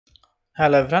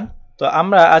Hello everyone. তো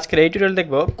আমরা আজকের এই টিউটোরিয়াল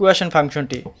দেখব কোয়েশন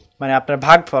ফাংশনটি, মানে আপনার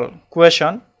ভাগফল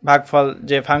কোয়েশন ভাগফল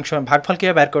যে ফাংশন ভাগফল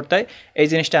কীভাবে বের করতে হয় এই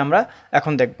জিনিসটা আমরা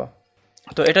এখন দেখব।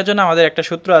 তো এটার জন্য আমাদের একটা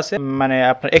সূত্র আছে, মানে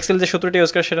আপনার এক্সেল যে সূত্রটি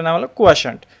ইউজ করে সেটার নাম হলো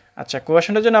কোয়েশন্ট। আচ্ছা,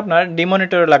 কোয়েশন্টের জন্য আপনার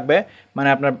ডিনোমিনেটর লাগবে, মানে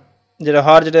আপনার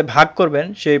যেটা ভাগ করবেন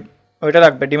সেই ওইটা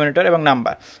লাগবে ডিনোমিনেটর এবং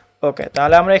নাম্বার। ওকে,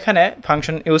 তাহলে আমরা এখানে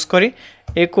ফাংশন ইউজ করি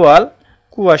ইকুয়াল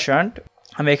কোয়েশন্ট।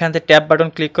 আমি এখান থেকে ট্যাব বাটন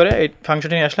ক্লিক করে এই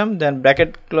ফাংশনটি নিয়ে আসলাম, দেন ব্র্যাকেট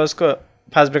ক্লোজ করে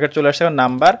ফার্স্ট ব্র্যাকেট চলে আসছে,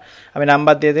 নাম্বার আমি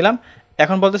নাম্বার দিয়ে দিলাম।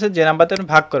 এখন বলতেছে যে নাম্বারটা আপনি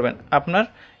ভাগ করবেন, আপনার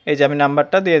এই যে আমি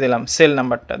নাম্বারটা দিয়ে দিলাম সেল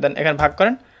নাম্বারটা, দেন এখানে ভাগ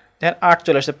করেন, দেন 8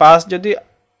 চলে আসছে। 5 যদি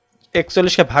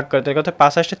 41কে ভাগ করে তাহলে কত,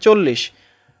 5 আসছে 40,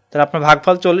 তাহলে আপনার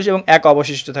ভাগফল 40 এবং 1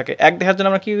 অবশিষ্ট থাকে। 1 দেখার জন্য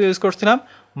আমরা কি ইউজ করছিলাম,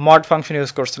 মড ফাংশন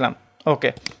ইউজ করছিলাম। ওকে,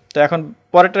 তো এখন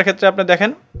পরেরটার ক্ষেত্রে আপনি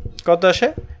দেখেন কত আসে,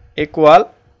 ইকুয়াল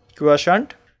কোয়েশন্ট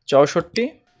 64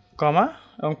 কমা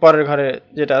এবং পরের ঘরে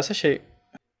যেটা আছে সেই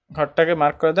ঘরটাকে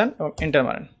মার্ক করে দেন এবং এন্টার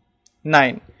মারেন।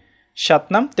 9 7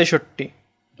 নাম 63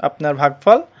 আপনার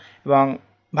ভাগফল, এবং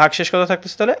ভাগশেষ কত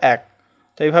থাকতেছে তাহলে 1।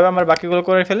 তো এইভাবে আমরা বাকিগুলো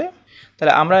করে ফেলে।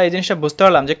 তাহলে আমরা এই জিনিসটা বুঝতে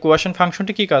পারলাম যে কোয়েশন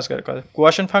ফাংশনটি কী কাজ করে।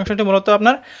 কোয়েশন ফাংশনটি মূলত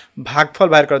আপনার ভাগফল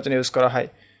বাইর করার জন্য ইউজ করা হয়।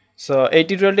 সো এই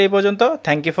টিউটোরিয়ালটি এই পর্যন্ত।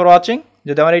 Thank you for watching.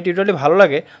 যদি আমার এই টিউটোরিয়ালটি ভালো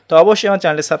লাগে তো অবশ্যই আমার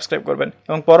চ্যানেলটি সাবস্ক্রাইব করবেন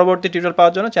এবং পরবর্তী টিউটোরিয়াল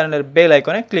পাওয়ার জন্য চ্যানেলের বেল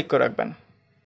আইকনে ক্লিক করে রাখবেন।